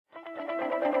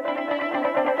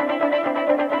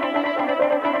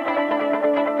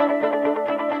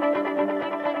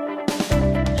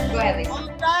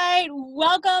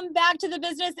welcome back to the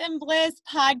Business and Bliss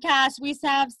podcast. We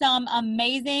have some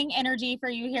amazing energy for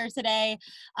you here today.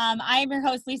 I am your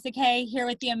host, Lisa Kay, here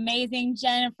with the amazing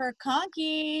Jennifer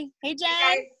Conkey. Hey, Jen.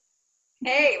 Hey,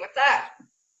 hey, what's up?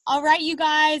 All right, you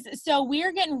guys. So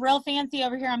we're getting real fancy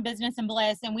over here on Business and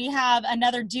Bliss, and we have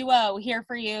another duo here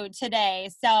for you today.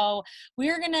 So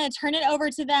we're going to turn it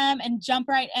over to them and jump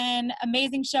right in.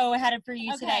 Amazing show ahead for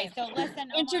you today. So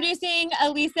listen, introducing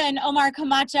Elisa and Omar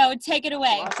Camacho. Take it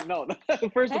away. Awesome. No,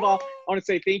 first of all, I want to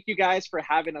say thank you guys for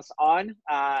having us on.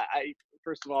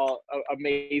 First of all,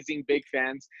 amazing, big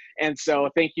fans. And so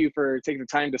thank you for taking the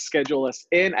time to schedule us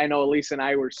in. I know Elisa and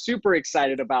I were super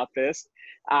excited about this.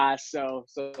 So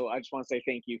I just want to say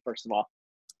thank you, first of all.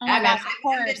 Oh my gosh, of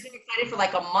course. I've been excited for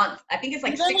like a month. I think it's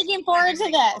like we're looking forward to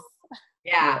this.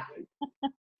 Yeah.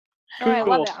 Cool. I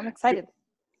love it. I'm excited.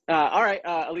 All right,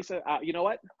 Elisa, you know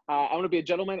what? I'm going to be a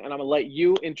gentleman, and I'm going to let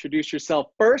you introduce yourself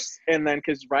first. And then,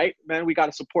 then we got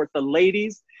to support the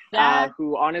ladies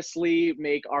who honestly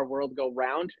make our world go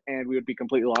round, and we would be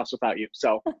completely lost without you.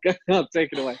 So take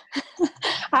it away.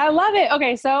 I love it.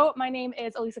 Okay, so my name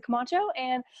is Elisa Camacho,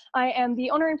 and I am the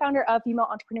owner and founder of Female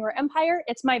Entrepreneur Empire.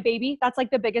 It's my baby. That's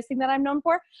like the biggest thing that I'm known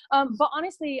for. But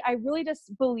honestly, I really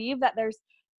just believe that there's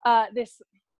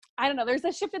there's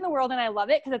a shift in the world, and I love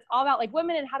it because it's all about like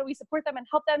women and how do we support them and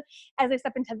help them as they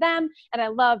step into them. And I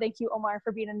love, thank you, Omar,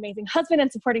 for being an amazing husband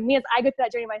and supporting me as I go through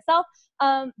that journey myself.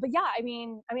 But yeah, I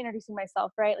mean, I'm introducing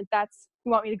myself, right? Like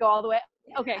you want me to go all the way?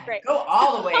 Okay, great. Go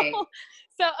all the way.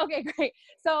 Okay, great.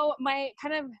 So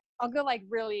I'll go like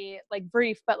really like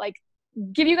brief, but like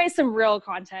give you guys some real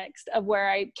context of where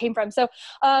I came from. So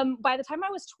by the time I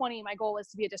was 20, my goal was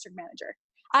to be a district manager.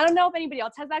 I don't know if anybody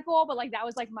else has that goal, but like that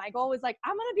was like my goal was like,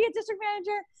 I'm going to be a district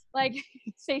manager. Like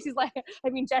Stacey's like,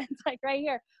 Jen's like right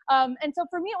here. And so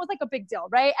for me, it was like a big deal.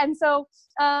 Right. And so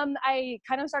I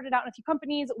kind of started out in a few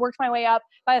companies, worked my way up.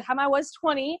 By the time I was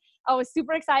 20, I was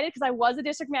super excited because I was a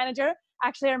district manager.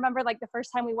 Actually, I remember like the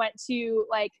first time we went to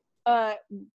like,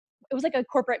 it was like a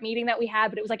corporate meeting that we had,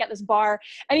 but it was like at this bar.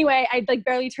 Anyway, I like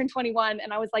barely turned 21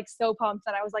 and I was like so pumped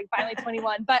that I was like finally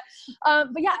 21. But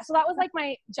yeah, so that was like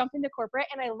my jump into corporate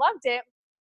and I loved it.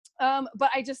 But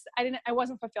I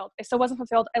wasn't fulfilled. I still wasn't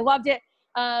fulfilled. I loved it.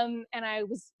 And I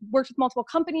worked with multiple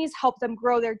companies, helped them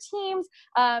grow their teams.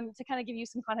 To kind of give you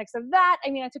some context of that, I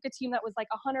mean, I took a team that was like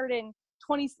 127th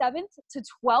to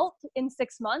 12th in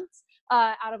 6 months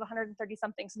out of 130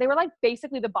 something. So they were like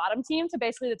basically the bottom team to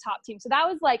basically the top team. So that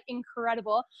was like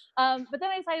incredible. But then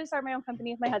I decided to start my own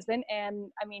company with my husband. And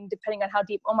I mean, depending on how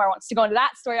deep Omar wants to go into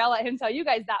that story, I'll let him tell you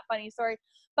guys that funny story.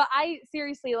 But I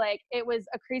seriously, like, it was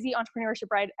a crazy entrepreneurship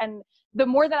ride. And the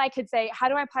more that I could say, how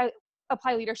do I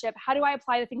apply leadership? How do I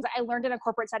apply the things that I learned in a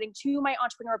corporate setting to my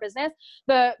entrepreneur business?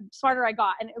 The smarter I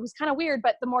got. And it was kind of weird,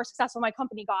 but the more successful my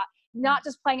company got. Not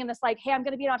just playing in this like, hey, I'm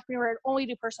going to be an entrepreneur and only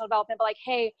do personal development, but like,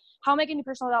 hey, how am I going to do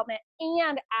personal development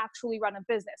and actually run a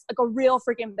business, like a real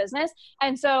freaking business?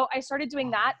 And so I started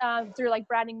doing that through like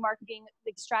branding, marketing,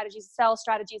 like strategies, sales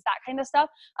strategies, that kind of stuff.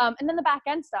 And then the back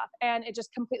end stuff. And it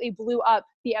just completely blew up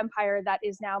the empire that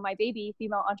is now my baby,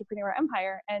 Female Entrepreneur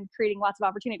Empire, and creating lots of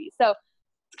opportunities. So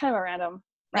it's kind of a random.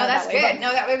 No, that's good.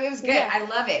 No, it was good. Yeah. I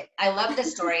love it. I love the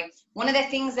story. One of the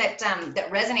things that that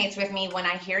resonates with me when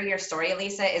I hear your story,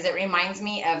 Elisa, is it reminds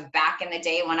me of back in the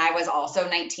day when I was also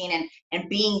 19 and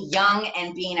being young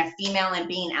and being a female and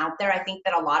being out there. I think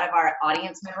that a lot of our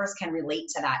audience members can relate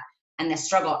to that and the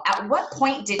struggle. At what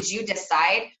point did you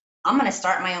decide, I'm going to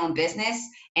start my own business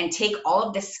and take all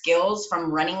of the skills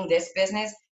from running this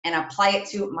business and apply it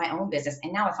to my own business?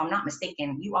 And now, if I'm not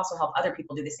mistaken, you also help other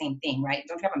people do the same thing, right?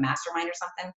 Don't you have a mastermind or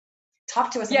something?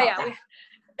 Talk to us about that.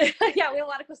 Yeah, we have a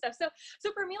lot of cool stuff. So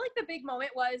for me, like the big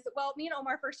moment was, well, me and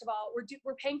Omar, first of all,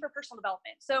 we're paying for personal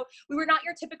development. So we were not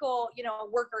your typical,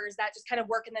 workers that just kind of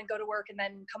work and then go to work and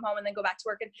then come home and then go back to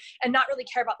work and not really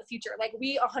care about the future. Like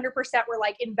we 100% were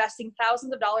like investing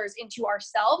thousands of dollars into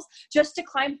ourselves just to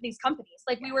climb these companies.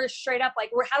 Like we were straight up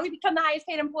like, how do we become the highest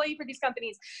paid employee for these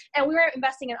companies? And we were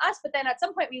investing in us. But then at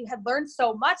some point we had learned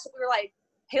so much that we were like,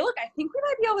 hey, look, I think we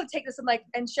might be able to take this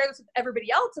and share this with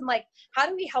everybody else. And like, how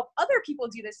do we help other people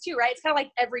do this too, right? It's kind of like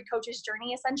every coach's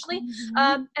journey, essentially.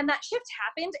 Mm-hmm. And that shift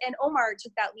happened and Omar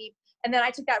took that leap. And then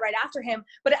I took that right after him.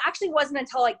 But it actually wasn't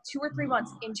until like 2 or 3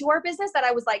 months into our business that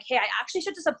I was like, hey, I actually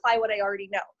should just apply what I already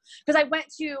know. Because I went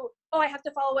to, I have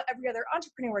to follow what every other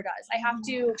entrepreneur does. I have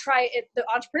to try it the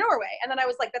entrepreneur way. And then I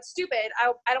was like, that's stupid.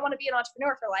 I don't want to be an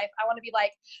entrepreneur for life. I want to be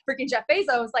like freaking Jeff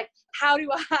Bezos. Like, how do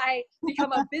I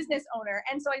become a business owner?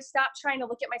 And so I stopped trying to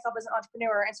look at myself as an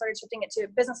entrepreneur and started shifting it to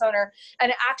business owner. And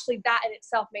that in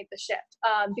itself made the shift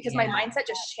because my mindset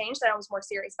just changed and I was more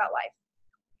serious about life.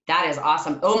 That is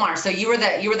awesome. Omar, so you were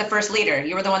the first leader.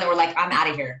 You were the one that were like, I'm out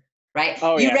of here, right?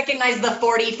 Oh, you yeah. recognized the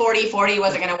 40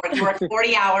 wasn't going to work. You worked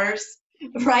 40 hours,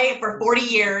 right? For 40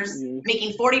 years,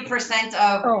 making 40%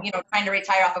 of, trying to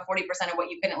retire off of 40% of what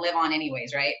you couldn't live on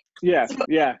anyways, right? Yeah, So,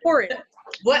 yeah.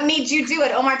 What made you do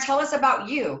it? Omar, tell us about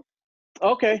you.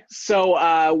 Okay,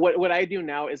 so what I do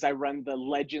now is I run the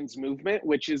Legends movement,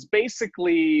 which is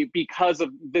basically because of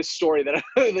this story that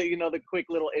the quick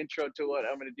little intro to what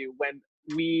I'm going to do. When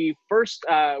we first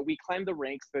we climbed the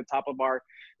ranks to the top of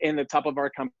our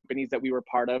companies that we were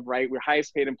part of, right? We're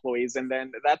highest paid employees, and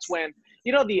then that's when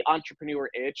the entrepreneur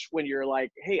itch, when you're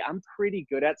like, hey, I'm pretty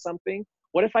good at something.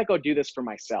 What if I go do this for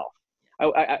myself?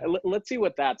 Let's see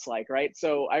what that's like, right?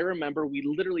 So I remember we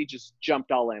literally just jumped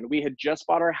all in. We had just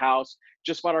bought our house,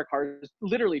 just bought our cars,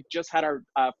 literally just had our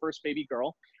first baby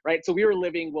girl, right? So we were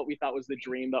living what we thought was the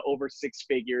dream, the over 6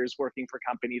 figures, working for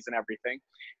companies and everything,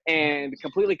 and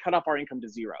completely cut off our income to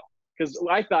zero. Because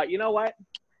I thought, you know what?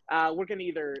 We're going to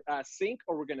either sink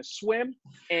or we're going to swim,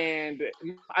 and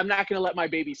I'm not going to let my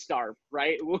baby starve,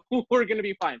 right? We're going to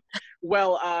be fine.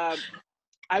 Well,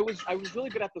 I was really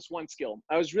good at this one skill.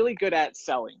 I was really good at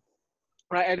selling,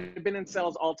 right? I'd been in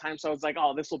sales all the time, so I was like,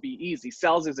 oh, this will be easy.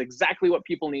 Sales is exactly what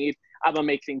people need. I'm gonna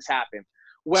make things happen.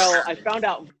 Well, I found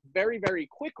out very, very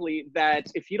quickly that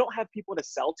if you don't have people to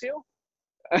sell to,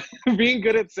 being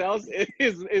good at sales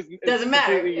is Doesn't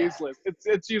matter. Completely useless.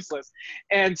 It's useless.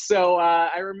 And so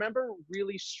I remember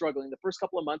really struggling the first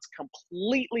couple of months,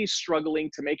 completely struggling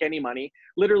to make any money,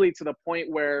 literally to the point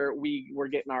where we were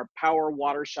getting our power,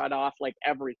 water shut off, like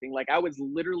everything. Like I was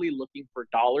literally looking for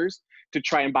dollars to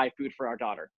try and buy food for our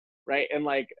daughter, right? And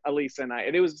like Elisa and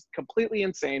it was completely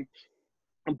insane.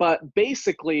 But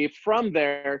basically from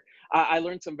there, I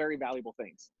learned some very valuable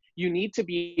things. You need to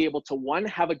be able to, one,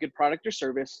 have a good product or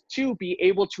service, two, be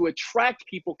able to attract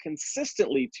people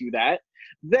consistently to that.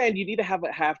 Then you need to have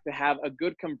a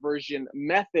good conversion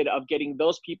method of getting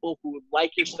those people who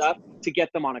like your stuff to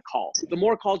get them on a call. The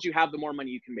more calls you have, the more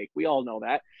money you can make. We all know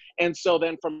that. And so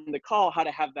then from the call, how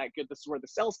to have that good, this is where the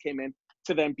sales came in,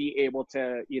 to then be able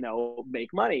to, make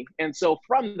money. And so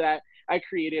from that, I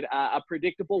created a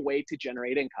predictable way to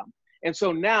generate income. And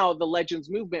so now the Legends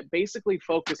movement basically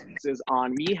focuses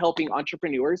on me helping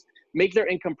entrepreneurs make their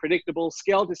income predictable,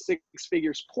 scale to 6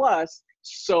 figures plus,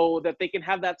 so that they can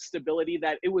have that stability,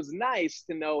 that it was nice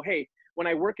to know, hey, when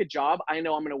I work a job, I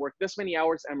know I'm going to work this many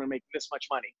hours and I'm going to make this much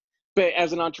money. But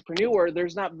as an entrepreneur,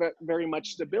 there's not very much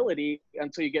stability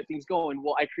until you get things going.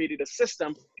 Well, I created a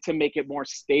system to make it more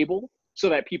stable, so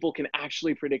that people can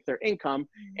actually predict their income.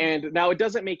 And now it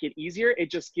doesn't make it easier. It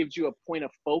just gives you a point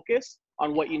of focus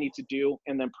on what you need to do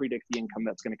and then predict the income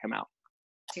that's going to come out.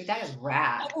 Dude, that is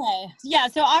rad. Okay. Yeah.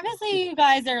 So obviously you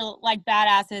guys are like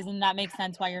badasses, and that makes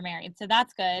sense why you're married. So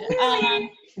that's good.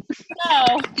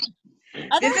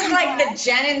 This is like the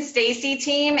Jen and Stacy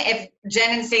team. If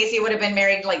Jen and Stacy would have been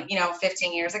married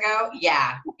 15 years ago.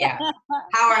 Yeah.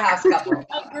 Powerhouse couple.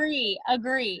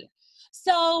 Agree.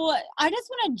 So I just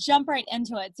want to jump right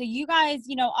into it. So you guys,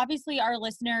 obviously our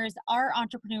listeners are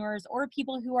entrepreneurs or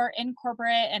people who are in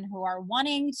corporate and who are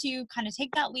wanting to kind of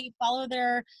take that leap, follow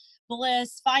their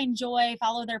bliss, find joy,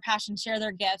 follow their passion, share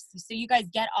their gifts. So you guys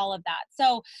get all of that.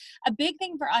 So a big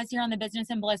thing for us here on the Business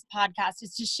and Bliss podcast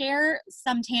is to share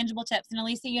some tangible tips. And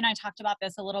Elisa, you and I talked about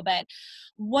this a little bit.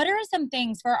 What are some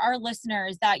things for our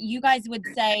listeners that you guys would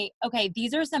say, okay,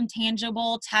 these are some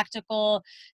tangible, tactical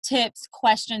tips,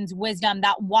 questions, wisdom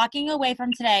that walking away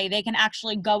from today, they can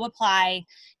actually go apply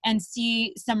and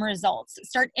see some results,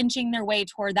 start inching their way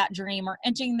toward that dream or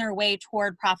inching their way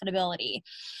toward profitability.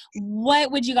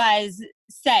 What would you guys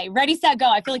say? Ready, set, go.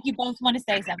 I feel like you both want to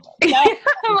say something. So,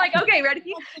 I'm like, okay, ready?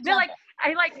 No,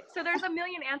 so there's a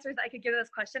million answers I could give this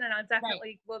question, and I'll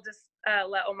definitely, we'll just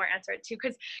let Omar answer it too.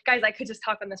 Cause guys, I could just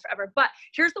talk on this forever, but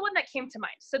here's the one that came to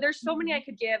mind. So there's so many I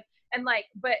could give, and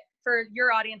but for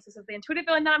your audience, this is the intuitive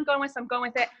feeling that I'm going with, so I'm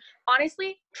going with it.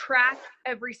 Honestly, track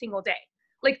every single day.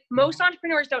 Like most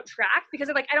entrepreneurs don't track because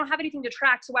they're like, I don't have anything to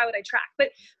track, so why would I track?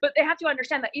 But they have to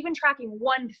understand that even tracking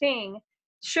one thing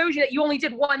shows you that you only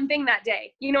did one thing that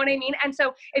day. You know what I mean? And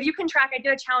so if you can track, I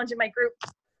did a challenge in my group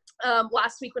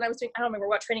last week when I was doing, I don't remember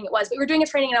what training it was, but we were doing a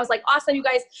training and I was like, awesome, you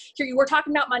guys, here you were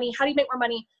talking about money. How do you make more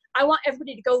money? I want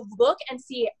everybody to go look and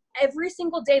see every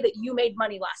single day that you made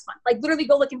money last month. Like literally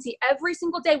go look and see every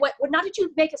single day. What not did you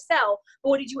make a sell, but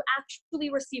what did you actually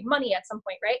receive money at some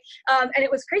point, right? And it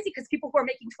was crazy because people who are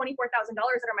making $24,000 that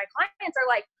are my clients are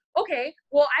like, okay,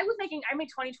 well, I made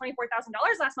 $24,000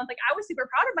 last month. Like, I was super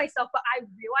proud of myself, but I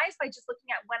realized by just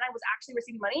looking at when I was actually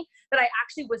receiving money that I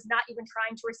actually was not even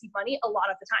trying to receive money a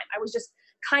lot of the time. I was just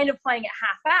kind of playing it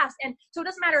half-assed. And so it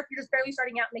doesn't matter if you're just barely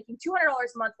starting out making $200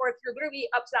 a month, or if you're literally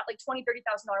up to that like $20,000, $30,000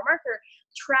 marker.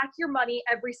 Track your money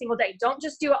every single day. Don't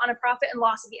just do it on a profit and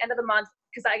loss at the end of the month,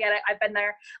 because I get it. I've been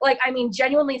there. Like, I mean,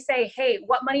 genuinely say, hey,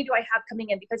 what money do I have coming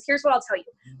in? Because here's what I'll tell you.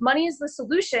 Money is the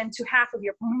solution to half of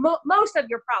your, most of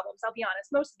your problems. I'll be honest,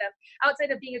 most of them.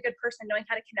 Outside of being a good person, knowing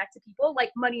how to connect to people,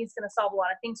 like, money is going to solve a lot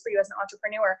of things for you as an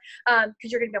entrepreneur.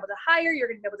 Because you're going to be able to hire,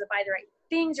 you're going to be able to buy the right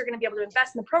things, you're going to be able to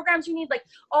invest in the programs you need, like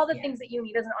all the things that you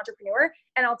need as an entrepreneur.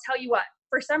 And I'll tell you what,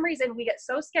 for some reason, we get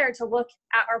so scared to look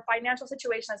at our financial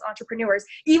situation as entrepreneurs.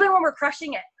 Even when we're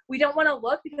crushing it, we don't want to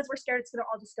look because we're scared it's going to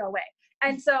all just go away.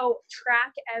 And so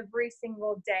track every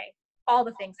single day, all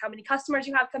the things, how many customers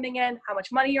you have coming in, how much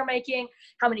money you're making,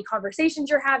 how many conversations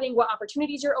you're having, what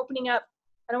opportunities you're opening up.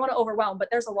 I don't want to overwhelm, but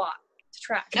there's a lot to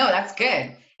track. No, that's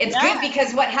good. It's good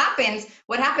because what happens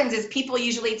is people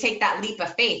usually take that leap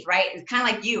of faith, right? It's kind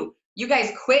of like you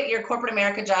guys quit your corporate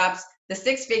America jobs, the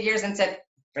 6 figures, and said,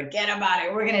 forget about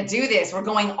it. We're going to do this. We're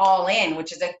going all in,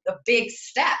 which is a big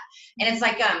step. And it's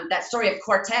like that story of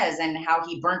Cortez and how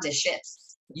he burnt his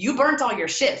ships. You burnt all your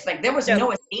ships. Like, there was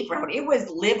no escape route. It was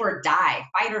live or die,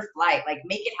 fight or flight, like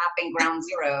make it happen, ground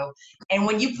zero. And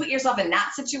when you put yourself in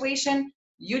that situation,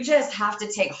 you just have to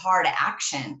take hard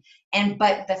action.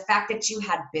 But the fact that you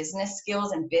had business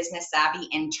skills and business savvy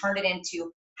and turned it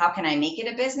into, how can I make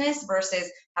it a business versus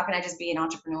how can I just be an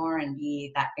entrepreneur and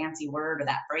be that fancy word or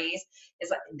that phrase, is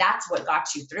like, that's what got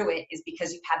you through it, is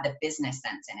because you had the business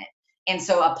sense in it. And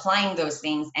so applying those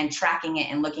things and tracking it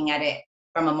and looking at it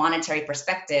from a monetary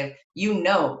perspective,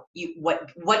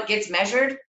 what gets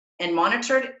measured and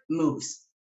monitored moves.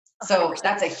 So 100%.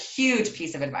 that's a huge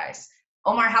piece of advice.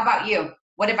 Omar, how about you?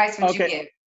 What advice would you give?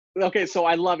 Okay, so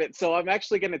I love it. So I'm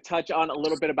actually going to touch on a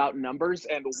little bit about numbers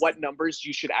and what numbers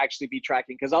you should actually be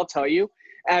tracking. Because I'll tell you,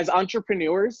 as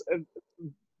entrepreneurs,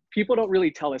 people don't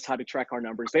really tell us how to track our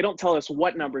numbers. They don't tell us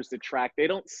what numbers to track. They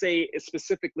don't say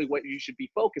specifically what you should be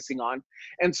focusing on.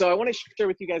 And so I want to share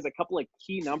with you guys a couple of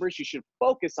key numbers you should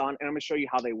focus on, and I'm going to show you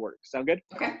how they work. Sound good?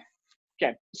 Okay.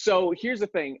 Okay, so here's the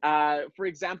thing. For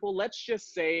example, let's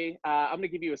just say I'm going to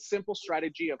give you a simple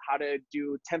strategy of how to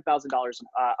do $10,000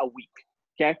 a week.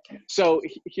 Okay, so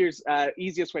here's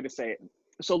easiest way to say it.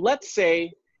 So let's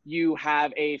say you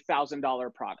have a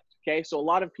 $1,000 product. Okay, so a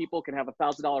lot of people can have a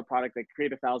 $1,000 product, they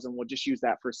create 1,000. We'll just use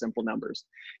that for simple numbers.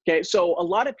 Okay, so a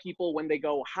lot of people, when they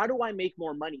go, how do I make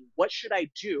more money? What should I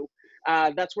do?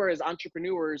 That's where, as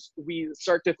entrepreneurs, we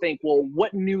start to think, well,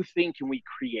 what new thing can we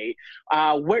create?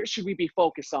 Where should we be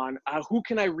focused on? Who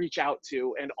can I reach out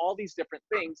to? And all these different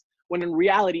things. When in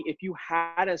reality, if you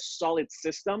had a solid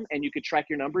system and you could track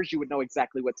your numbers, you would know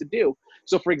exactly what to do.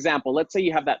 So for example, let's say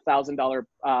you have that $1,000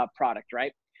 product,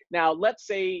 right? Now, let's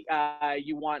say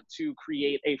you want to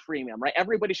create a freemium, right?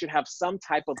 Everybody should have some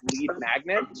type of lead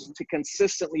magnet to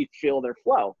consistently fill their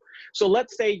flow. So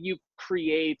let's say you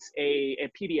create a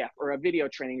PDF or a video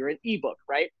training or an ebook,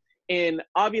 right? And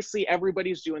obviously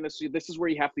everybody's doing this. So this is where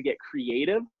you have to get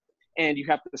creative and you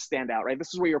have to stand out, right?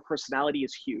 This is where your personality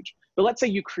is huge. But let's say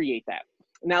you create that.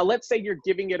 Now, let's say you're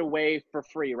giving it away for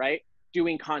free, right?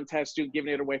 Doing contests,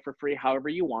 giving it away for free, however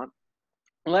you want.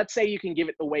 Let's say you can give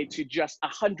it away to just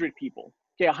 100 people.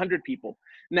 Okay, 100 people.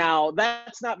 Now,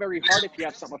 that's not very hard if you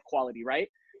have something of quality, right?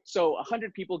 So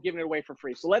 100 people giving it away for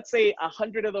free. So let's say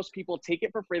 100 of those people take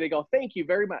it for free. They go, thank you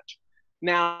very much.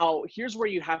 Now, here's where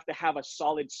you have to have a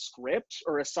solid script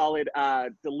or a solid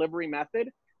delivery method,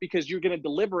 because you're going to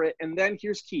deliver it. And then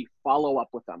here's key, follow up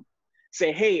with them.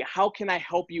 Say, hey, how can I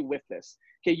help you with this?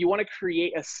 Okay, you want to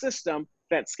create a system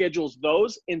that schedules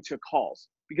those into calls,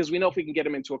 because we know if we can get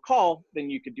them into a call, then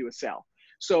you could do a sale.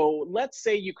 So let's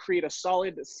say you create a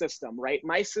solid system, right?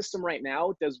 My system right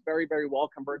now does very, very well,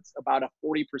 converts about a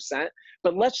 40%,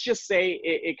 but let's just say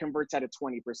it converts at a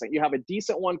 20%. You have a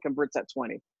decent one, converts at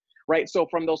 20, right? So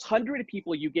from those 100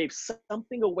 people you gave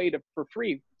something away for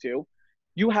free to,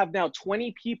 you have now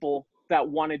 20 people that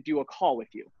want to do a call with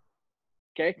you.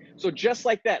 Okay, so just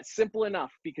like that, simple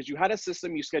enough, because you had a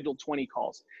system, you scheduled 20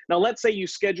 calls. Now let's say you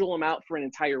schedule them out for an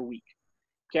entire week.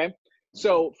 Okay,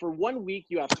 So for 1 week,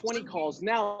 you have 20 calls.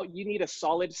 Now you need a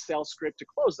solid sales script to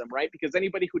close them, right? Because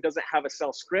anybody who doesn't have a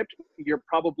sales script, you're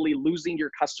probably losing your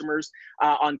customers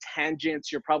on tangents.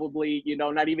 You're probably,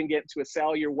 not even getting to a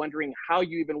sale. You're wondering how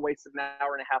you even wasted an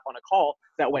hour and a half on a call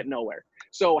that went nowhere.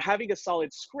 So having a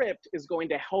solid script is going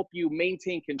to help you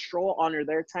maintain control, honor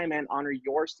their time, and honor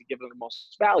yours to give them the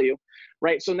most value,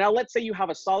 right? So now let's say you have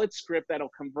a solid script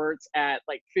that'll convert at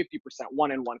like 50%,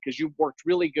 1-on-1, because you've worked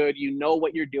really good. You know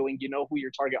what you're doing. You know who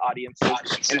your target audience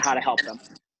is and how to help them.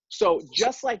 So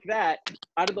just like that,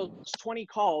 out of those 20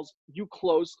 calls, you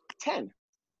close 10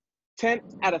 at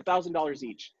 $1,000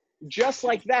 each. Just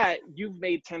like that, you've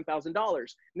made $10,000.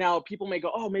 Now people may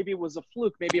go, oh, maybe it was a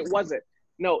fluke. Maybe it wasn't.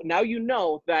 No, now you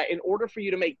know that in order for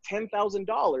you to make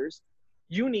 $10,000,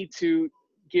 you need to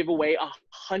give away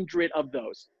 100 of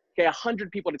those. Okay,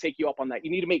 100 people to take you up on that. You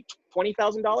need to make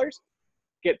 $20,000,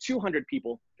 get 200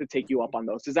 people to take you up on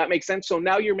those. Does that make sense? So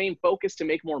now your main focus to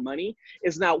make more money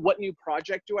is not what new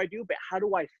project do I do, but how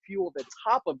do I fuel the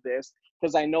top of this,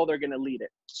 because I know they're going to lead it.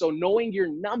 So knowing your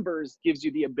numbers gives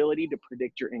you the ability to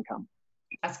predict your income.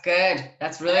 That's good.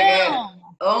 That's really good.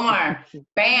 Omar,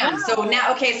 bam. So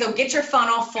now, okay, so get your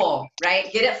funnel full,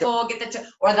 right? Get it full,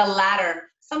 or the ladder.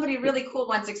 Somebody really cool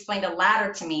once explained a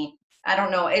ladder to me. I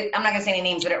don't know. I'm not going to say any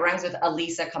names, but it rhymes with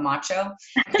Elisa Camacho.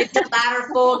 Get the ladder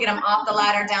full, get them off the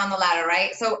ladder, down the ladder,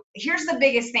 right? So here's the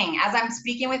biggest thing. As I'm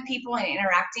speaking with people and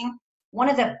interacting, one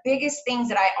of the biggest things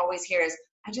that I always hear is,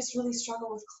 I just really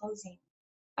struggle with closing.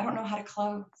 I don't know how to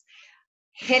close.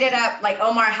 Hit it up. Like,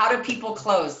 Omar, how do people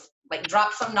close? Like,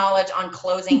 drop some knowledge on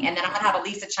closing, and then I'm gonna have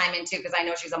Elisa chime in too, because I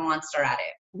know she's a monster at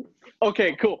it.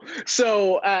 Okay, cool.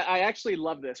 So I actually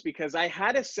love this because I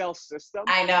had a sales system.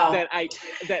 I know that I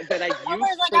used like, for I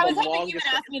was the hoping you longest.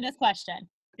 would ask me this question.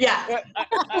 Yeah.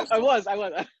 I was. I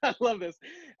love this.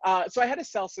 So I had a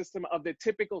sales system of the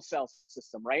typical sales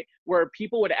system, right? Where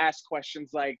people would ask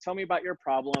questions like, tell me about your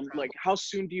problem. Like, how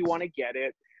soon do you want to get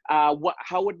it?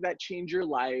 How would that change your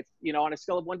life? On a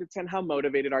scale of 1 to 10, how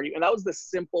motivated are you? And that was the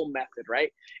simple method,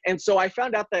 right? And so I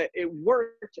found out that it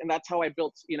worked, and that's how I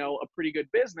built, a pretty good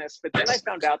business. But then I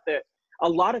found out that a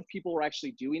lot of people were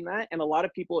actually doing that. And a lot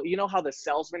of people, how the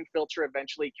salesman filter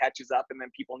eventually catches up and then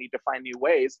people need to find new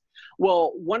ways.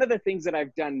 Well, one of the things that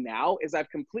I've done now is I've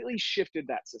completely shifted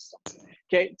that system,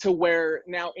 okay, to where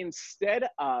now instead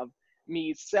of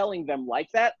me selling them like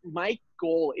that, my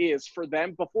goal is for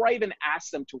them, before I even ask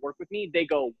them to work with me, they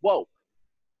go, whoa,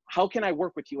 how can I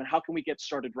work with you and how can we get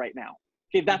started right now?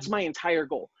 Okay, that's my entire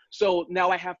goal. So now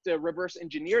I have to reverse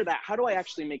engineer that. How do I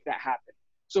actually make that happen?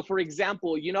 So for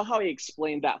example, you know how I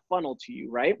explained that funnel to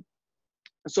you, right?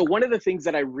 So one of the things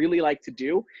that I really like to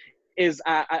do is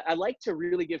I like to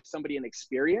really give somebody an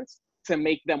experience to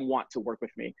make them want to work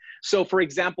with me. So for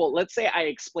example, let's say I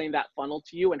explain that funnel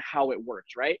to you and how it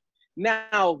works, right?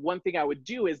 Now, one thing I would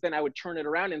do is then I would turn it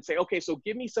around and say, okay, so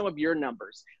give me some of your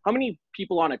numbers. How many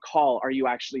people on a call are you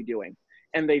actually doing?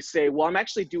 And they say, well, I'm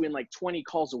actually doing like 20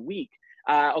 calls a week.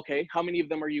 Okay, how many of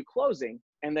them are you closing?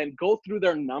 And then go through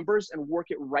their numbers and work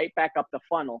it right back up the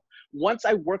funnel. Once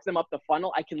I work them up the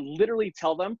funnel, I can literally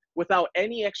tell them without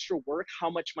any extra work how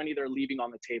much money they're leaving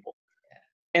on the table.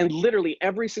 And literally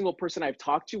every single person I've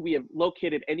talked to, we have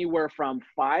located anywhere from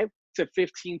 $5,000 to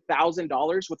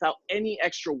 $15,000 without any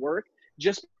extra work,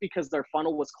 just because their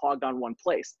funnel was clogged on one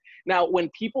place. Now, when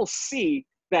people see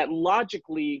that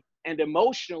logically and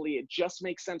emotionally, it just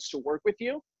makes sense to work with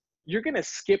you, you're going to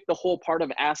skip the whole part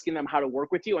of asking them how to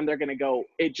work with you. And they're going to go,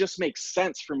 it just makes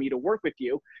sense for me to work with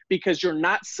you, because you're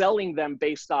not selling them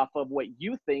based off of what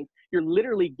you think. You're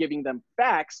literally giving them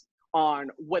facts on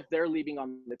what they're leaving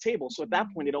on the table. So at that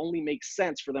point, it only makes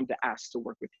sense for them to ask to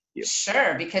work with you.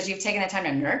 Sure, because you've taken the time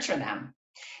to nurture them.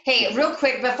 Hey, real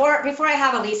quick, before I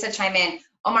have Elisa chime in,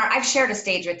 Omar, I've shared a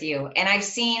stage with you, and I've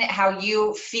seen how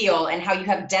you feel and how you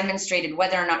have demonstrated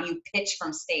whether or not you pitch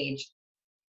from stage.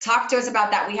 Talk to us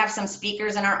about that. We have some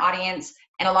speakers in our audience,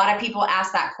 and a lot of people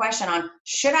ask that question on,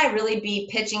 should I really be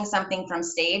pitching something from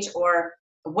stage, or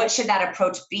what should that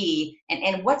approach be?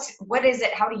 And what is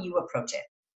it? How do you approach it?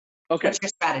 Okay, what's your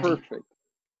strategy?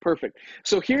 Perfect.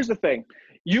 So here's the thing.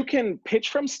 You can pitch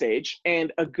from stage,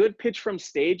 and a good pitch from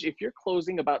stage, if you're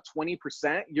closing about 20%,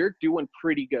 you're doing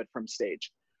pretty good from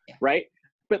stage, right?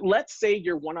 But let's say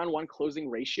your one-on-one closing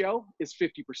ratio is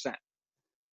 50%,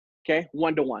 okay?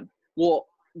 1-to-1. Well,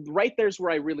 right there's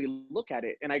where I really look at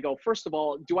it. And I go, first of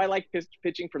all, do I like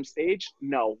pitching from stage?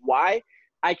 No. Why?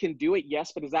 I can do it,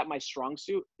 yes, but is that my strong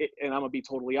suit? And I'm gonna be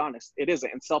totally honest, it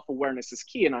isn't. And self-awareness is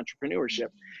key in entrepreneurship.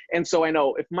 And so I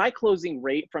know if my closing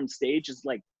rate from stage is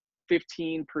like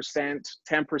 15%,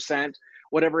 10%,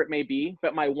 whatever it may be,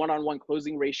 but my one-on-one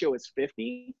closing ratio is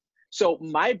 50, So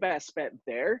my best bet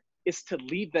there is to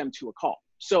lead them to a call.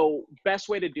 So best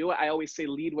way to do it, I always say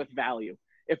lead with value.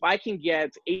 If I can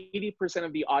get 80%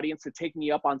 of the audience to take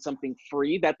me up on something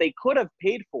free that they could have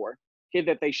paid for, okay,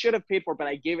 that they should have paid for, but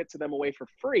I gave it to them away for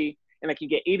free, and I can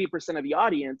get 80% of the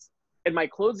audience, and my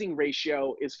closing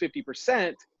ratio is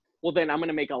 50%, well, then I'm going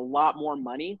to make a lot more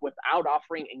money without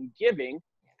offering and giving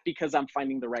because I'm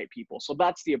finding the right people. So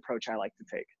that's the approach I like to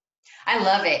take. I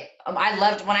love it. I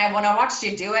loved when I watched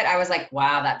you do it, I was like,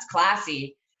 wow, that's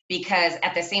classy. Because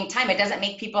at the same time, it doesn't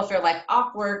make people feel like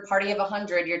awkward, party of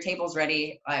 100, your table's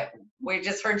ready. We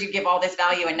just heard you give all this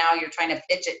value and now you're trying to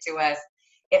pitch it to us.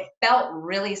 It felt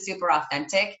really super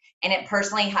authentic. And it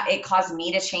personally, it caused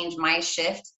me to change my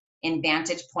shift in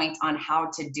vantage point on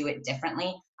how to do it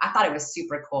differently. I thought it was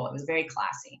super cool. It was very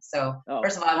classy. So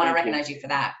first of all, I want to recognize you for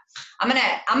that. I'm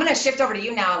gonna shift over to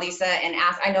you now, Lisa, and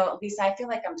ask. I know, Lisa, I feel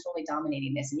like I'm totally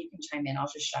dominating this, and you can chime in. I'll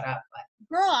just shut up.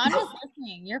 But girl, I'm just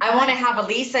listening. You're I want to have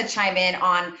Elisa chime in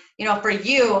on, for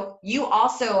you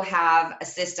also have a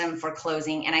system for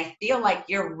closing, and I feel like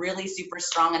you're really super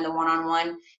strong in the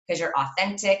one-on-one because you're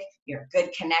authentic, you're a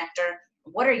good connector.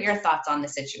 What are your thoughts on the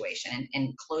situation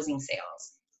and closing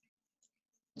sales?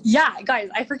 Yeah, guys,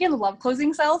 I freaking love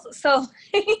closing sales. So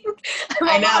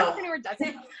I know. I'm entrepreneur does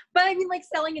it. But I mean, like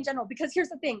selling in general, because here's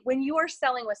the thing, when you are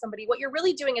selling with somebody, what you're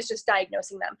really doing is just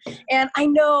diagnosing them. And I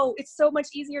know it's so much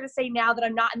easier to say now that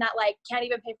I'm not in that, like, can't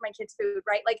even pay for my kids' food,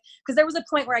 right? Like, because there was a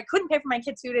point where I couldn't pay for my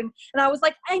kids' food. And I was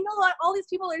like, I know all these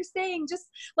people are saying, just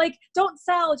like, don't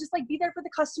sell, just like be there for the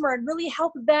customer and really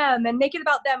help them and make it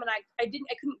about them. And I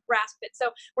couldn't grasp it.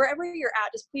 So wherever you're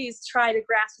at, just please try to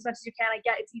grasp as much as you can. I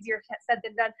get it's easier said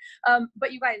than done.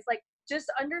 But you guys, like, just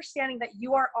understanding that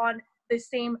you are on the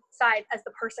same side as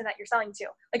the person that you're selling to,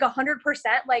 like 100%,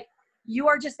 like you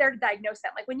are just there to diagnose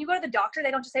them. Like when you go to the doctor,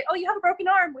 they don't just say, oh, you have a broken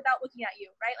arm without looking at you,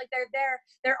 right? Like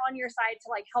they're on your side to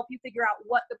like help you figure out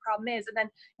what the problem is and then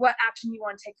what action you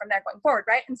want to take from there going forward,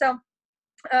 right? And so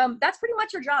that's pretty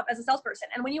much your job as a salesperson.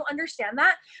 And when you understand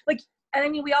that, like, and I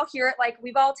mean, we all hear it, like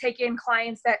we've all taken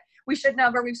clients that we shouldn't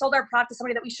have, or we've sold our product to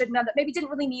somebody that we shouldn't have, that maybe didn't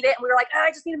really need it. And we were like,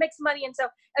 I just need to make some money. And so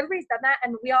everybody's done that.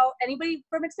 And anybody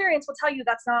from experience will tell you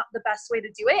that's not the best way to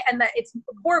do it. And that it's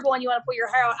horrible and you want to pull your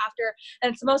hair out after.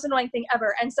 And it's the most annoying thing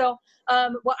ever. And so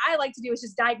what I like to do is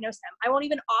just diagnose them. I won't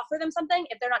even offer them something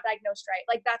if they're not diagnosed right.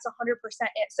 Like that's 100%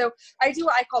 it. So I do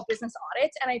what I call business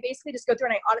audits. And I basically just go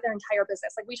through and I audit their entire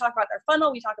business. Like we talk about their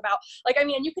funnel. We talk about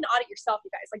and you can audit yourself,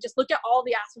 you guys. Like just look at all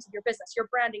the aspects of your business, your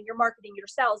branding, your marketing, your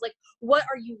sales. Like what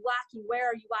are you lacking? Where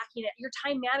are you lacking it? Your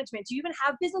time management. Do you even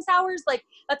have business hours? Like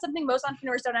that's something most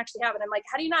entrepreneurs don't actually have. And I'm like,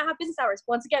 how do you not have business hours?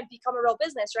 Once again, become a real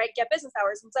business, right? Get business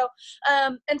hours. And so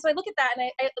I look at that and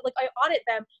I audit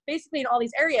them basically in all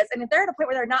these areas. And if they're at a point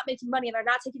where they're not making money and they're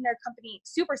not taking their company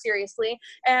super seriously,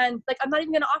 and like I'm not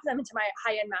even going to offer them into my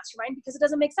high-end mastermind because it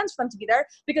doesn't make sense for them to be there,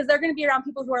 because they're going to be around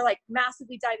people who are like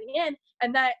massively diving in.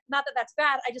 And that, not that that's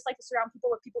bad, I just like to surround people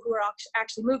with people who are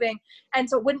actually moving. And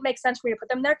so it wouldn't make sense for me to put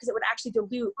them there because it would actually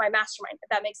dilute my mastermind, if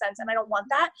that makes sense. And I don't want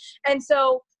that. And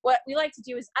so what we like to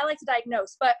do is I like to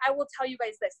diagnose, but I will tell you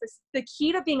guys this, the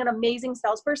key to being an amazing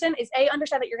salesperson is A,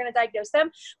 understand that you're going to diagnose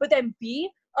them, but then B,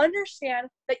 understand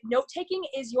that note-taking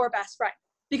is your best friend.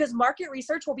 Because market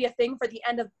research will be a thing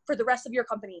for the rest of your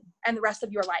company and the rest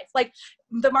of your life. Like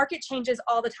the market changes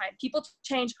all the time. People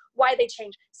change, why they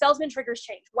change. Salesman triggers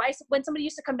change. When somebody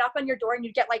used to come knock on your door and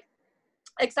you'd get like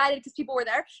excited because people were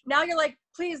there. Now you're like,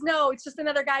 please no, it's just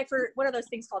another guy for what are those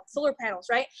things called? Solar panels,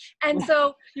 right? And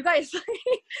so you guys, no,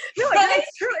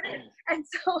 it's true. And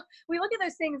so we look at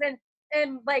those things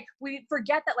and like we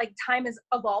forget that like time is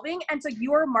evolving, and so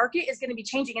your market is going to be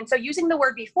changing. And so using the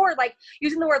word before, like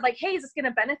using the word like, hey, is this going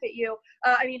to benefit you?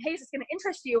 Hey, is this going to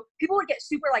interest you? People would get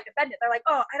super like offended. They're like,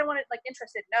 oh, I don't want to like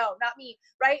interested. No, not me,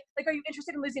 right? Like, are you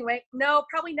interested in losing weight? No,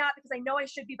 probably not, because I know I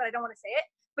should be, but I don't want to say it.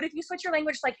 But if you switch your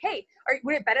language, like, hey,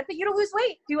 would it benefit you to lose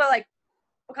weight? People are like,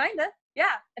 well, kinda,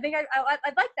 yeah, I think I'd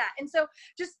like that. And so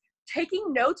just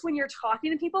taking notes when you're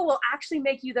talking to people will actually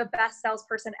make you the best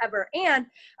salesperson ever. And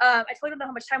I totally don't know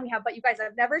how much time we have, but you guys,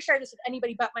 I've never shared this with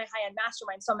anybody but my high-end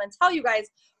mastermind. So I'm going to tell you guys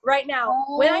right now,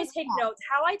 when I take notes,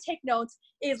 how I take notes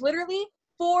is literally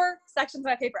 4 sections of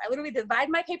my paper. I literally divide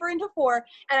my paper into 4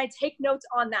 and I take notes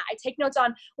on that. I take notes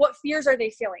on what fears are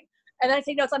they feeling. And then I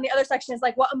take notes on the other section is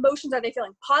like, what emotions are they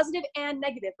feeling? Positive and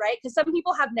negative, right? Because some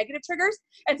people have negative triggers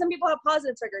and some people have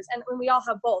positive triggers, and we all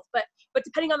have both. But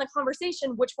depending on the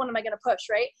conversation, which one am I going to push,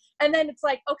 right? And then it's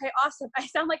like, okay, awesome. I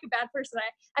sound like a bad person.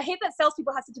 I hate that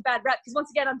salespeople have such a bad rep because once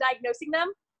again, I'm diagnosing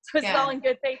them. So it's all in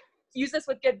good faith. Use this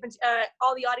with good,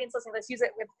 all the audience listening, let's use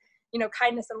it with,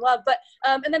 kindness and love. But,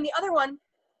 and then the other one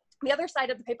the other side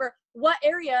of the paper, what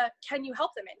area can you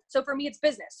help them in? So for me, it's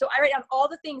business. So I write down all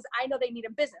the things I know they need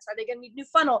in business. Are they going to need a new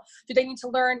funnel? Do they need to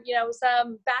learn,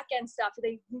 some back end stuff? Do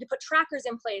they need to put trackers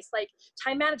in place, like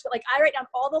time management? Like I write down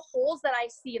all the holes that I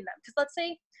see in them. Because let's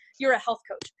say you're a health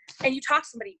coach and you talk to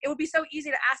somebody, it would be so easy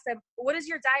to ask them, what does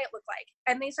your diet look like?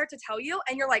 And they start to tell you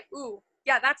and you're like, ooh,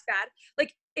 yeah, that's bad.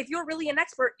 Like if you're really an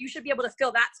expert, you should be able to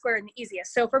fill that square in the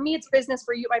easiest. So for me, it's business.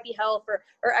 For you, it might be health or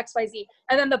XYZ.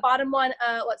 And then the bottom one,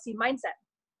 let's see, mindset.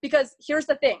 Because here's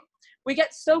the thing. We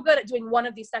get so good at doing one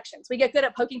of these sections. We get good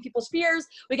at poking people's fears.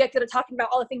 We get good at talking about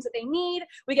all the things that they need.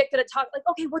 We get good at talking like,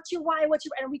 okay, what's your why?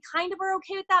 And we kind of are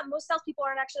okay with that. Most salespeople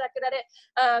aren't actually that good at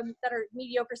it, that are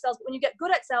mediocre sales. But when you get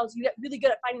good at sales, you get really good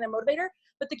at finding their motivator.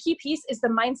 But the key piece is the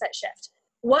mindset shift.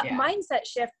 What mindset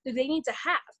shift do they need to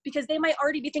have? Because they might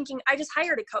already be thinking, I just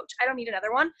hired a coach, I don't need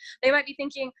another one. They might be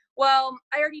thinking, well,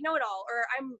 I already know it all, or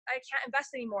I can't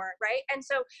invest anymore, right? And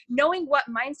so knowing what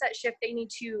mindset shift they need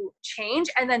to change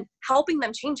and then helping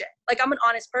them change it. Like I'm an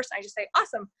honest person. I just say,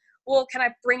 awesome. Well, can I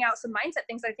bring out some mindset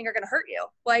things that I think are going to hurt you?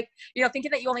 Like,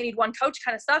 thinking that you only need one coach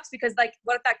kind of sucks, because like,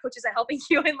 what if that coach isn't helping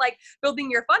you in like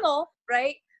building your funnel,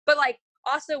 right? But like,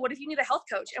 also, what if you need a health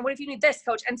coach? And what if you need this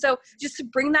coach? And so just to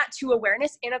bring that to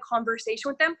awareness in a conversation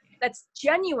with them that's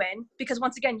genuine, because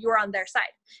once again, you're on their side.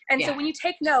 And so when you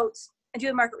take notes and do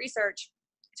the market research,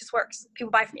 it just works. People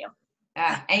buy from you.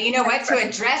 Yeah. And you know what, to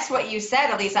address what you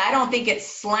said, Elisa, I don't think it's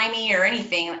slimy or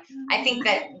anything. I think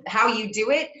that how you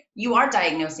do it, you are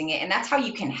diagnosing it, and that's how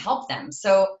you can help them.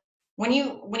 So when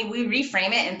we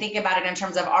reframe it and think about it in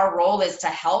terms of our role is to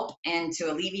help and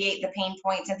to alleviate the pain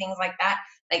points and things like that,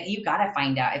 like you got to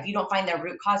find out. If you don't find their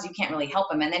root cause, you can't really help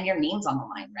them. And then your name's on the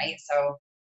line, right? So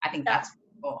I think that's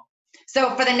cool. So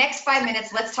for the next 5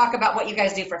 minutes, let's talk about what you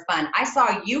guys do for fun. I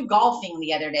saw you golfing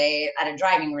the other day at a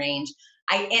driving range.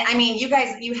 I mean, you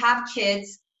guys, you have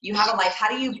kids, you have a life. How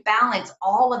do you balance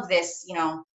all of this,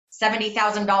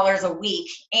 $70,000 a week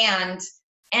and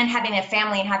having a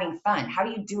family and having fun? How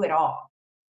do you do it all?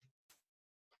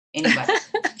 Anybody?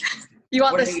 You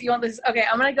want this? Okay,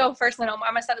 I'm going to go first, and then I'm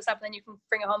going to set this up, and then you can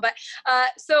bring it home. But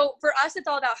so for us, it's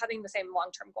all about having the same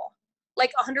long-term goal.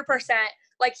 Like 100%,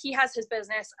 like he has his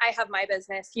business, I have my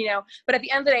business, but at the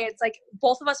end of the day, it's like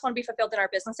both of us want to be fulfilled in our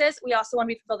businesses. We also want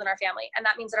to be fulfilled in our family. And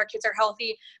that means that our kids are healthy.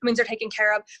 It means they're taken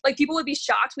care of. Like people would be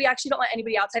shocked. We actually don't let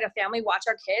anybody outside of family watch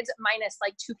our kids, minus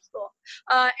like 2 people.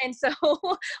 And so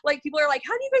like people are like,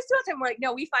 how do you guys do it? And we're like,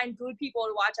 no, we find good people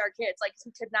to watch our kids. Like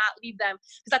we could not leave them,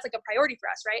 because that's like a priority for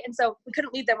us. Right. And so we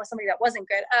couldn't leave them with somebody that wasn't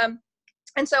good.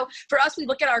 And so for us, we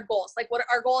look at our goals, like what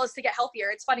our goal is to get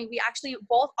healthier. It's funny. We actually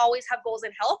both always have goals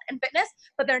in health and fitness,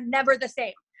 but they're never the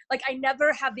same. Like I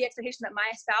never have the expectation that my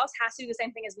spouse has to do the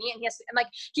same thing as me. And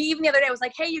he even the other day was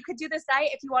like, hey, you could do this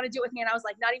diet if you want to do it with me. And I was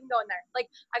like, not even going there. Like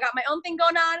I got my own thing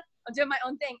going on. I'm doing my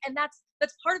own thing. And that's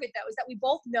part of it though, is that we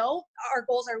both know our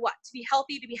goals are what? To be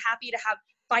healthy, to be happy, to have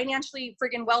financially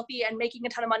friggin' wealthy and making a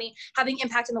ton of money, having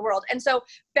impact in the world. And so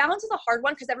balance is a hard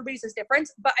one because everybody's is different.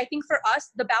 But I think for us,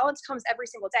 the balance comes every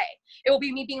single day. It will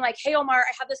be me being like, hey, Omar,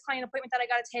 I have this client appointment that I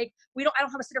got to take. I don't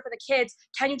have a sitter for the kids.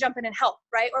 Can you jump in and help?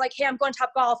 Right. Or like, hey, I'm going to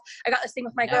Top Golf. I got this thing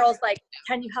with my girls. Like,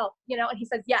 can you help? And he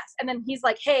says, yes. And then he's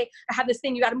like, hey, I have this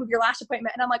thing. You got to move your lash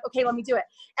appointment. And I'm like, okay, let me do it.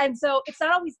 And so it's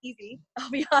not always easy. I'll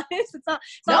be honest. It's not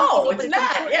easy, it's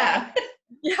not. Yeah.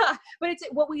 Yeah, but it's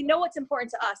what we know what's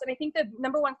important to us. And I think the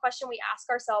number one question we ask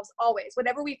ourselves always,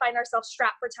 whenever we find ourselves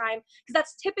strapped for time, because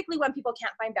that's typically when people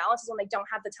can't find balance, is when they don't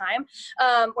have the time,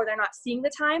 or they're not seeing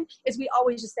the time, is we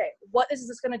always just say, what is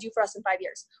this going to do for us in 5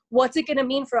 years? What's it going to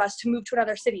mean for us to move to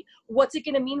another city? What's it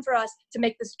going to mean for us to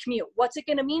make this commute? What's it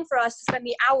going to mean for us to spend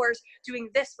the hours doing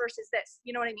this versus this?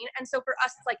 You know what I mean? And so for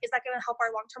us, it's like, is that going to help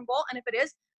our long-term goal? And if it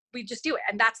is, we just do it.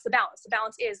 And that's the balance. The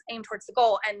balance is aim towards the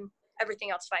goal, and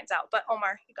everything else finds out. But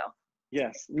Omar, you go.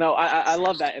 Yes. No, I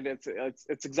love that. And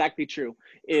it's exactly true.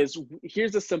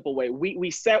 Here's a simple way. We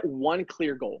set one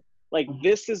clear goal. Like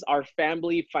this is our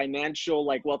family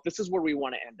financial, this is where we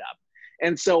want to end up.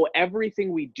 And so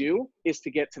everything we do is to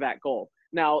get to that goal.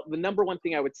 Now, the number one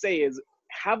thing I would say is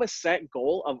have a set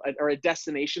goal or a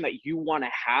destination that you want to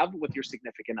have with your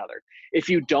significant other. If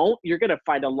you don't, you're going to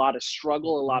find a lot of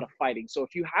struggle, a lot of fighting. So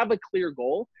if you have a clear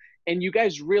goal, and you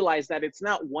guys realize that it's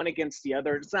not one against the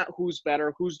other, it's not who's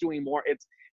better, who's doing more, it's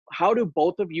how do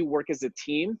both of you work as a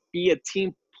team, be a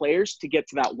team players to get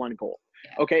to that one goal.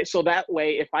 Okay, so that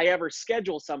way, if I ever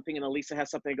schedule something and Elisa has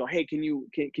something, I go, hey, can you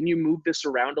move this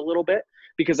around a little bit?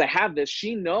 Because I have this,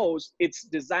 she knows it's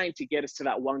designed to get us to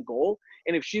that one goal.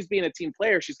 And if she's being a team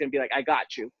player, she's gonna be like, I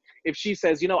got you. If she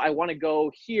says, I wanna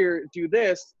go here, do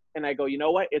this, and I go, you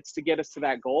know what, it's to get us to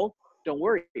that goal, don't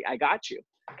worry, I got you.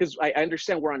 because I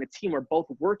understand we're on a team. We're both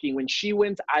working. When she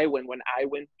wins, I win. When I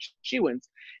win, she wins.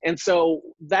 And so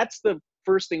that's the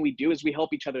first thing we do, is we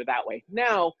help each other that way.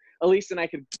 Now, Elisa and I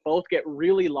could both get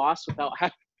really lost without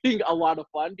having a lot of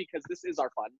fun, because this is our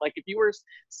fun. Like if you were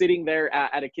sitting there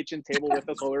at a kitchen table with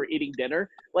us while we were eating dinner,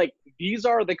 like these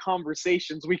are the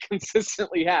conversations we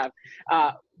consistently have.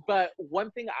 But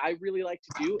one thing I really like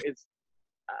to do is,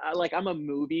 like I'm a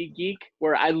movie geek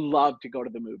where I love to go to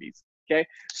the movies. Okay.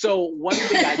 So one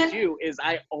thing I do is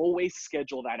I always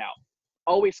schedule that out.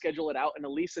 Always schedule it out. And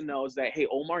Elisa knows that, hey,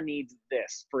 Omar needs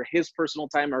this for his personal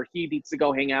time, or he needs to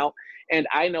go hang out. And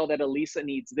I know that Elisa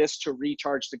needs this to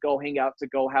recharge, to go hang out, to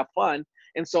go have fun.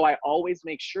 And so I always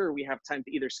make sure we have time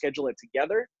to either schedule it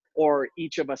together or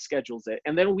each of us schedules it.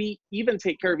 And then we even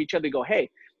take care of each other, go, hey,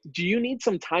 do you need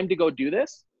some time to go do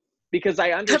this? Because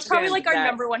I understand that's probably like our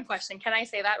number one question. Can I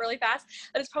say that really fast?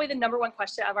 That is probably the number one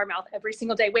question out of our mouth every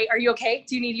single day. Wait, are you okay?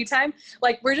 Do you need you time?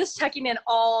 Like we're just checking in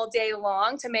all day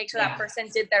long to make sure that person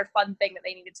did their fun thing that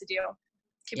they needed to do.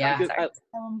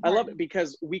 I love it,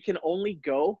 because we can only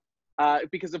go,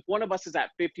 because if one of us is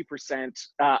at 50%,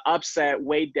 upset,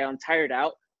 weighed down, tired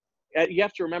out, you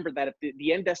have to remember that if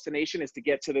the end destination is to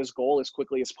get to this goal as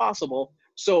quickly as possible.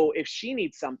 So if she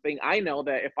needs something, I know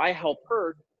that if I help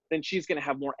her, then she's going to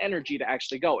have more energy to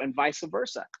actually go, and vice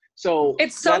versa. So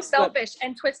it's so selfish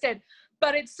and twisted,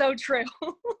 but it's so true.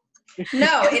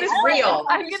 No, it's real.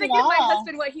 I'm going to give my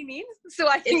husband what he needs so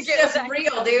I can get it. It's just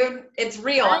real, dude. It's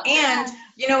real. And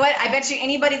you know what? I bet you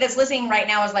anybody that's listening right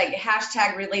now is like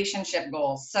 #relationship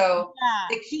goals. So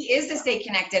the key is to stay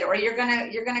connected, or you're gonna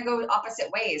go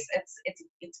opposite ways.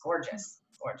 It's gorgeous.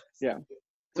 It's gorgeous. Yeah.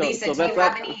 Lisa,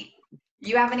 do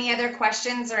you have any other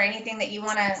questions or anything that you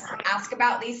want to ask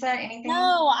about, Lisa? Anything?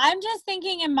 No, I'm just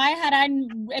thinking in my head,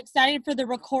 I'm excited for the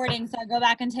recording, so I go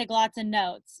back and take lots of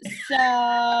notes. So,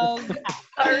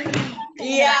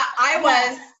 yeah, I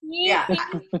was. Yeah.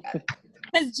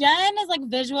 Because Jen is like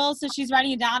visual, so she's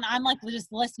writing it down. I'm like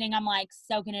just listening. I'm like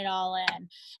soaking it all in.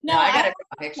 No, I got a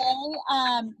picture.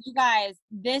 You guys,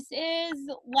 this is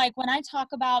like when I talk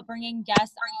about bringing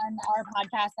guests on our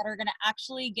podcast that are going to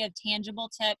actually give tangible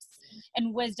tips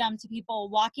and wisdom to people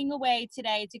walking away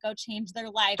today to go change their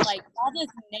life. Like y'all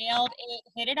just nailed it,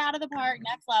 hit it out of the park,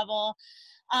 next level.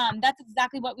 That's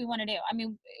exactly what we want to do. I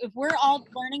mean, if we're all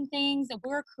learning things, if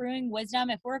we're accruing wisdom,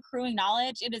 if we're accruing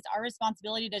knowledge, it is our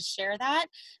responsibility to share that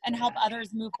and help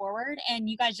others move forward. And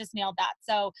you guys just nailed that.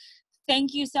 So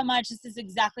thank you so much. This is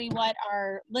exactly what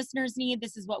our listeners need.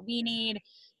 This is what we need.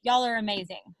 Y'all are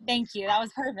amazing. Thank you. That was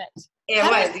perfect. It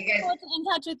was. You guys in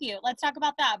touch with you. Let's talk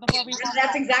about that before we.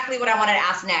 That's exactly what I wanted to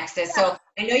ask next. So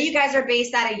I know you guys are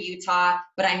based out of Utah,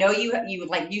 but I know you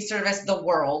service the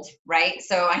world, right?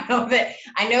 So I know that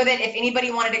if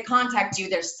anybody wanted to contact you,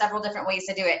 there's several different ways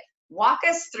to do it. Walk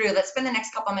us through. Let's spend the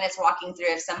next couple minutes walking through.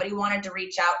 If somebody wanted to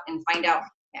reach out and find out,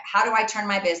 how do I turn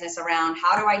my business around?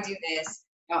 How do I do this?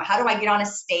 How do I get on a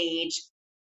stage?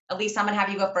 At least I'm gonna have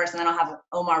you go first, and then I'll have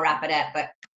Omar wrap it up. But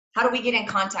how do we get in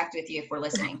contact with you if we're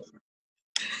listening?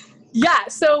 Yeah,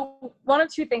 so one of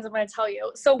two things I'm going to tell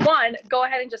you. So one, go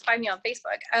ahead and just find me on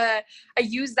Facebook. I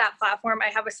use that platform. I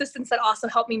have assistants that also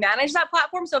help me manage that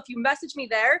platform. So if you message me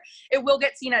there, it will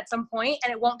get seen at some point,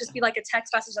 and it won't just be like a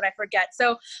text message that I forget.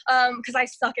 So, because I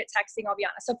suck at texting, I'll be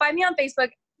honest. So find me on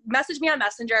Facebook, message me on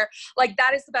Messenger. Like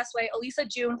that is the best way. Elisa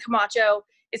June Camacho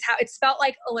is how it's spelled,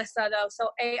 like Alyssa though. So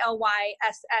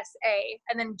ALYSSA,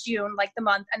 and then June, like the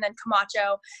month, and then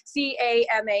Camacho,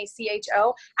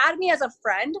 CAMACHO. Add me as a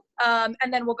friend, and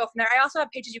then we'll go from there. I also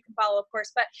have pages you can follow, of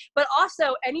course, but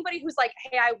also anybody who's like,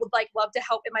 hey, I would like love to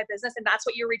help in my business, and that's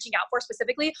what you're reaching out for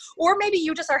specifically. Or maybe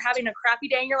you just are having a crappy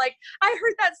day and you're like, I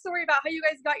heard that story about how you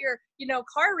guys got your,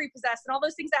 car repossessed and all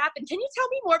those things that happened. Can you tell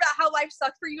me more about how life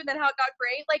sucked for you and then how it got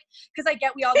great? Like, because I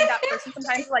get we all need that person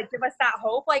sometimes to like give us that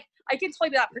hope. Like, I can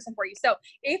totally be that person for you. So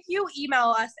if you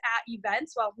email us at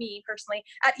events, well, me personally,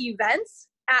 at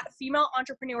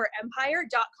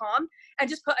events@femaleentrepreneurempire.com and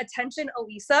just put attention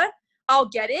Elisa, I'll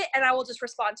get it and I will just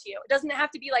respond to you. It doesn't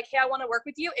have to be like, hey, I want to work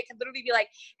with you. It can literally be like,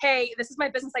 hey, this is my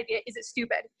business idea. Is it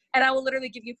stupid? And I will literally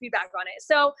give you feedback on it.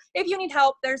 So if you need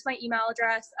help, there's my email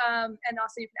address. And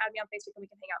also you can add me on Facebook and we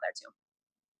can hang out there too.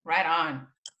 Right on.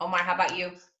 Omar, how about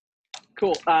you?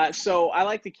 Cool. So I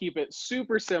like to keep it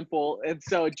super simple. And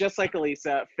so just like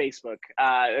Elisa, Facebook,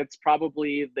 it's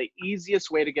probably the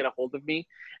easiest way to get a hold of me.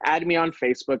 Add me on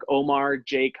Facebook, Omar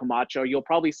J. Camacho. You'll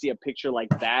probably see a picture like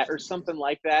that or something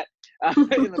like that in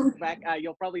the back.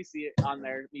 You'll probably see it on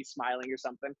there, me smiling or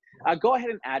something. Go ahead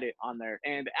and add it on there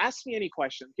and ask me any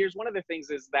questions. Here's one of the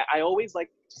things is that I always like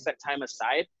to set time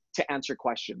aside to answer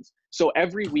questions. So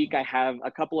every week I have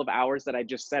a couple of hours that I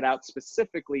just set out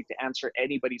specifically to answer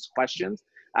anybody's questions,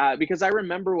 because I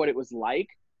remember what it was like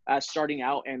starting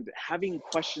out and having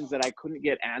questions that I couldn't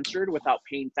get answered without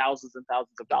paying thousands and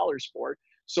thousands of dollars for.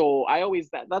 So I always,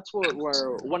 that's where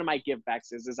one of my give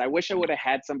backs is I wish I would have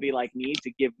had somebody like me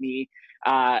to give me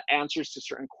answers to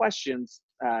certain questions,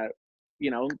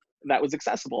 that was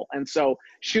accessible. And so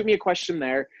shoot me a question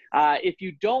there. If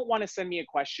you don't want to send me a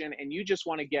question and you just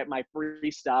want to get my free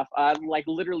stuff, like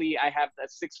literally I have a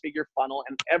 6-figure funnel,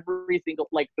 and everything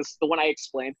like this, the one I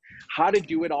explained how to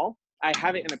do it all, I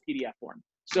have it in a PDF form.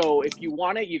 So if you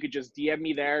want it, you could just DM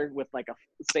me there with like a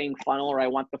saying funnel, or I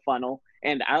want the funnel,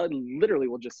 and I literally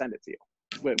will just send it to you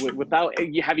without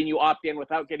having you opt in,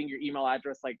 without getting your email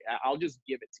address. Like I'll just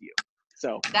give it to you.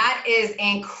 So that is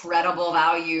incredible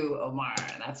value, Omar.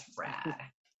 That's rad.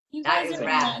 You That guys is are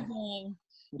rad. amazing.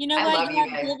 You know I what? love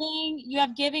You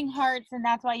have giving hearts, and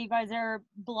that's why you guys are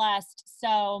blessed.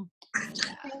 So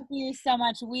thank you so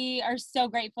much. We are so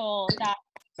grateful that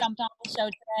you jumped on the show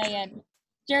today and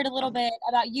shared a little bit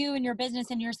about you and your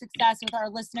business and your success with our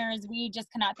listeners. We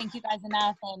just cannot thank you guys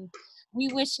enough, and we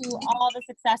wish you all the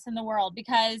success in the world,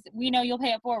 because we know you'll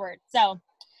pay it forward. So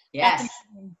yes.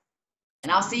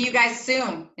 And I'll see you guys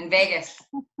soon in Vegas.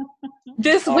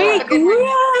 This week.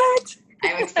 What?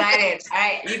 I'm excited. All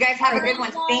right. You guys have a good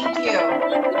one. Thank you.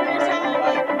 Thank you for your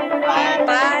time. Bye.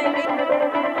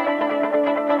 Bye.